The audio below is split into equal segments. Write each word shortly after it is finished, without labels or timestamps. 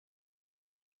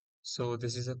So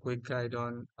this is a quick guide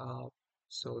on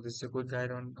this is a quick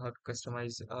guide on how to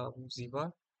customize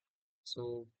zebar.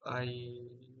 So I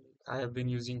have been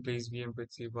using Place VM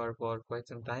with zebar for quite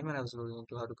some time, and I was looking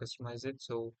into how to customize it.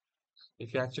 So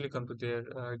if you actually come to their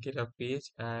GitHub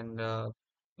page and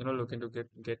look into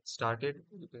get started,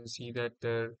 you can see that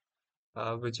their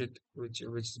widget, which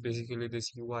is basically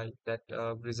this UI that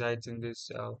resides in this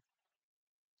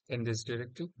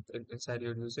directory inside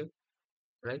your user,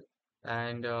 right?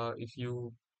 And if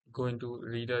you going to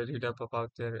read up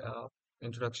about their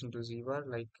introduction to Ziva,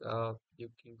 you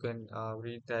can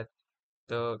read that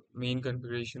the main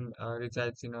configuration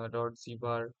resides in a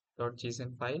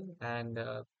 .zibar.json file, and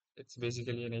it's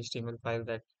basically an HTML file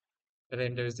that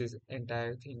renders this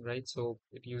entire thing, right? So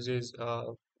it uses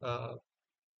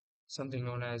something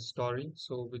known as story,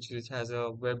 so which has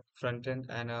a web front end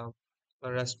and a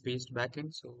Rust-based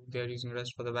backend. So they're using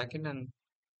Rust for the backend and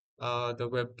the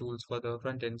web tools for the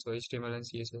front end, so HTML and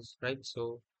CSS, right?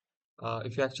 So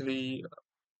if you actually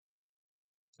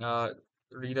uh,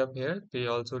 read up here, they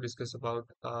also discuss about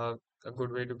a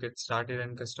good way to get started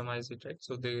and customize it, right?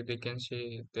 So they can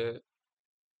say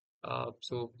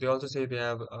so they also say they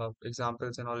have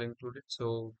examples and all included.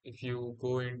 So if you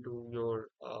go into your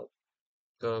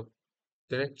the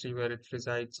directory where it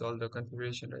resides, all the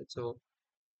configuration, right? So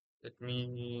let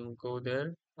me go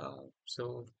there.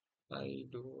 So I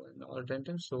do an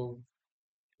alternative. So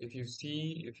if you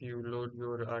load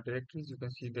your directories, you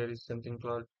can see there is something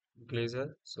called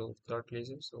Glazer. So dot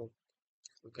Glazer. So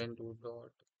you can do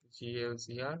dot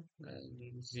glzr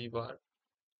and zbar.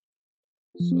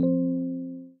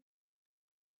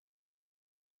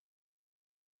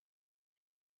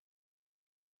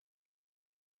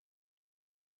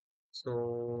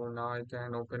 So now I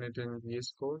can open it in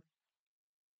VS Code.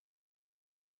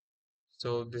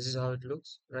 So this is how it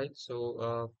looks, right?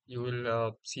 So you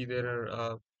will see there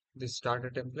are this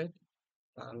starter template.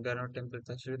 They're not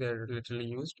templates actually; they're literally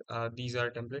used. These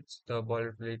are templates, the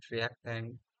boilerplate React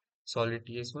and Solid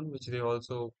TS1, which they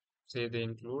also say they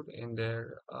include in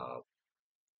their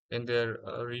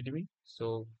README.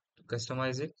 So to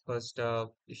customize it, first,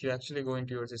 if you actually go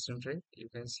into your system tray, you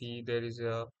can see there's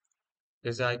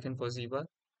an icon for Ziba,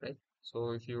 right? So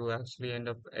if you actually end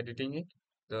up editing it,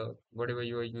 the whatever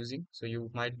you are using, so you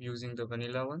might be using the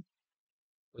vanilla one,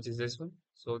 which is this one.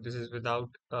 So this is without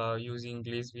using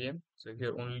Glaze VM. So if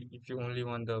you only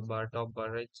want the top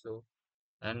bar, right? So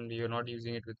and you're not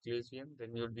using it with Glaze VM,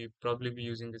 then you'll be probably be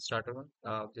using the starter one,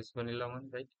 this vanilla one,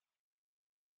 right?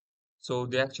 So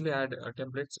they actually add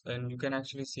templates, and you can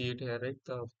actually see it here, right?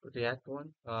 The React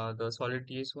one, the Solid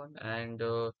TS one, and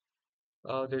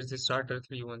there's the Starter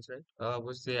 3 ones, right?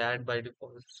 Which they add by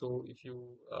default. So if you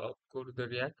go to the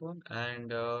React one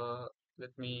and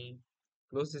let me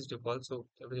close this default, so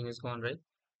everything is gone, right?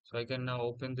 So I can now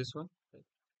open this one. Right?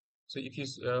 So you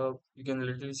can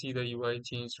literally see the UI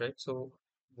changed, right? So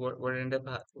what ended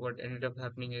up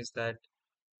happening is that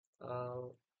uh,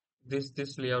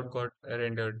 this layout got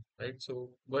rendered, right? So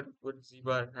what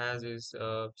Zbar has is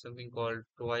something called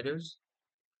providers.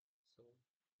 So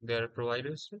there are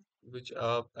providers which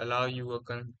allow you a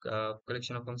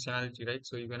collection of functionality, right?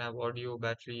 So you can have audio,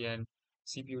 battery, and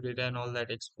CPU data and all that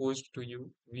exposed to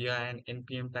you via an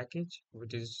NPM package,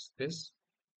 which is this,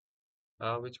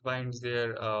 which binds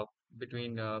their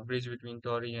between bridge between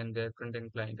Tori and their front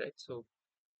end client, right? So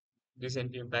this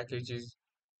NPM package is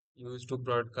used to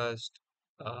broadcast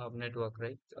network,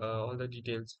 right? All the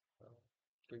details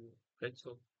to you, right?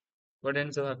 So what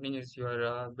ends up happening is you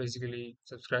are basically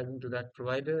subscribing to that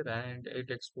provider and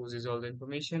it exposes all the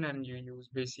information and you use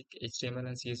basic HTML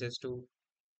and CSS to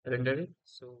render it.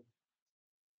 So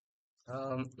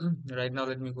right now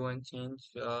let me go and change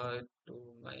it to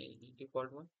my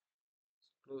default one.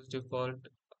 Close default,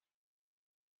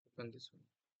 open this one.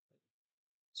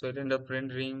 So it ended up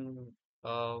rendering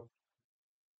uh,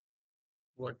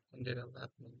 what ended up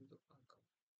happening.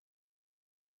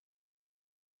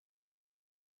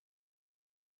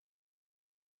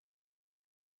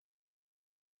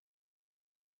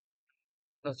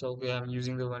 That's okay. I'm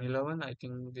using the vanilla one. I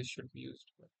think this should be used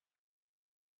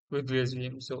with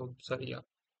GlazeVM. So sorry, yeah.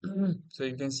 So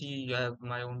you can see I have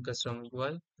my own custom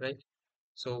UI, right?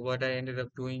 So what I ended up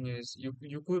doing is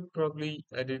you could probably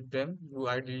edit them. You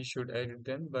ideally should edit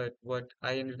them, but what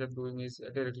I ended up doing is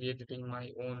directly editing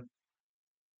my own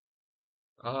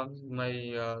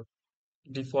my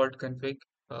default config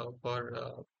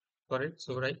for it.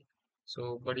 So right.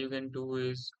 So what you can do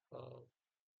is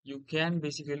you can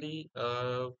basically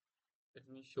let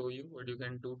me show you what you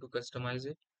can do to customize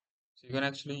it. So you can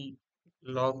actually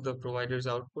log the provider's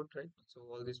output, right? So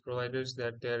all these providers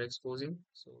that they are exposing.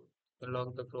 So you can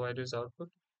log the provider's output.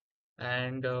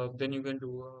 and then you can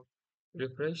do a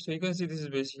refresh. So you can see this is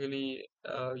basically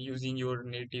using your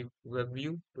native web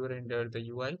view to render the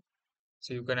UI.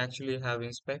 So you can actually have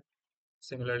inspect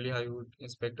similarly how you would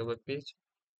inspect a web page,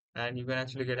 and you can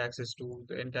actually get access to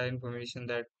the entire information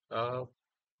that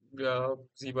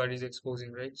zebar is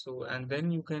exposing, right? So and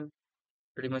then you can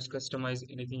pretty much customize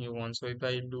anything you want. So if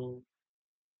I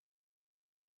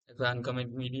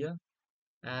uncomment media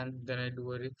and then I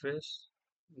do a refresh,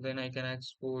 then I can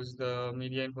expose the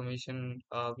media information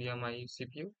via my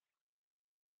CPU,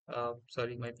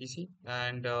 sorry, my PC,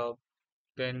 and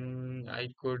then I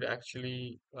could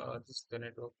actually this is the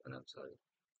network, and I'm sorry,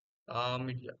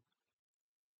 media.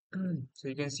 So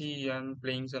you can see I'm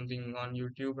playing something on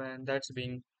YouTube, and that's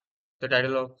being the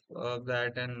title of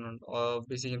that, and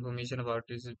basic information about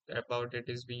it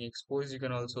is being exposed. You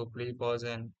can also play, pause,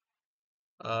 and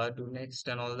do next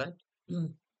and all that.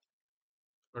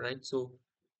 All right, so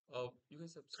you can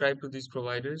subscribe to these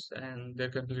providers, and their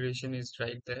configuration is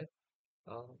right there.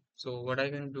 So what I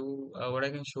can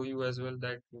show you as well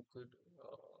that you could.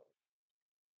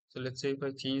 So let's say if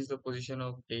I change the position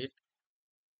of date,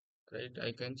 right?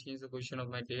 I can change the position of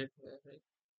my date, right?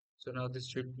 So now this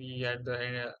should be at the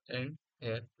end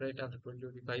here, right after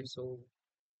 2025. So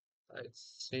I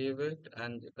save it,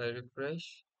 and if I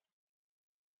refresh,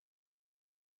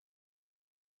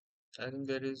 I think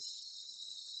there is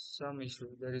some issue.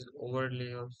 There is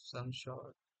overlay of some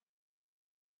sort.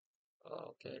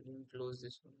 Okay, I didn't close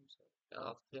this one.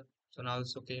 So, yeah. So now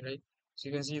it's okay, right? So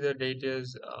you can see the date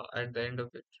is at the end of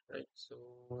it, right?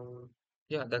 So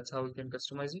yeah, that's how you can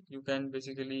customize it. You can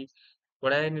basically,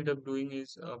 what I ended up doing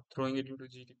is throwing it into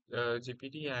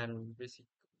GPT and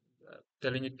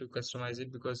telling it to customize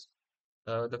it because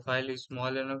the file is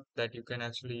small enough that you can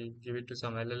actually give it to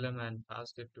some LLM and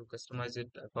ask it to customize it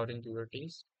according to your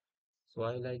taste. So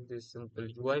I like this simple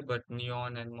UI, but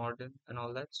neon and modern and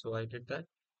all that. So I did that.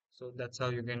 So that's how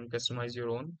you can customize your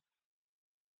own,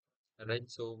 right?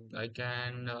 So you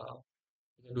can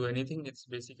do anything. It's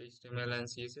basic HTML and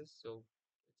CSS. So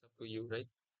it's up to you, right?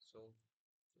 So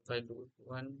if I do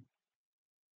one,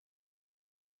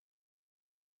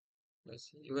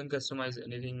 let's see, you can customize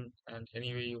anything and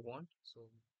any way you want. So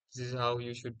this is how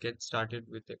you should get started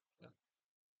with it. Yeah,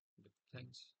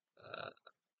 thanks.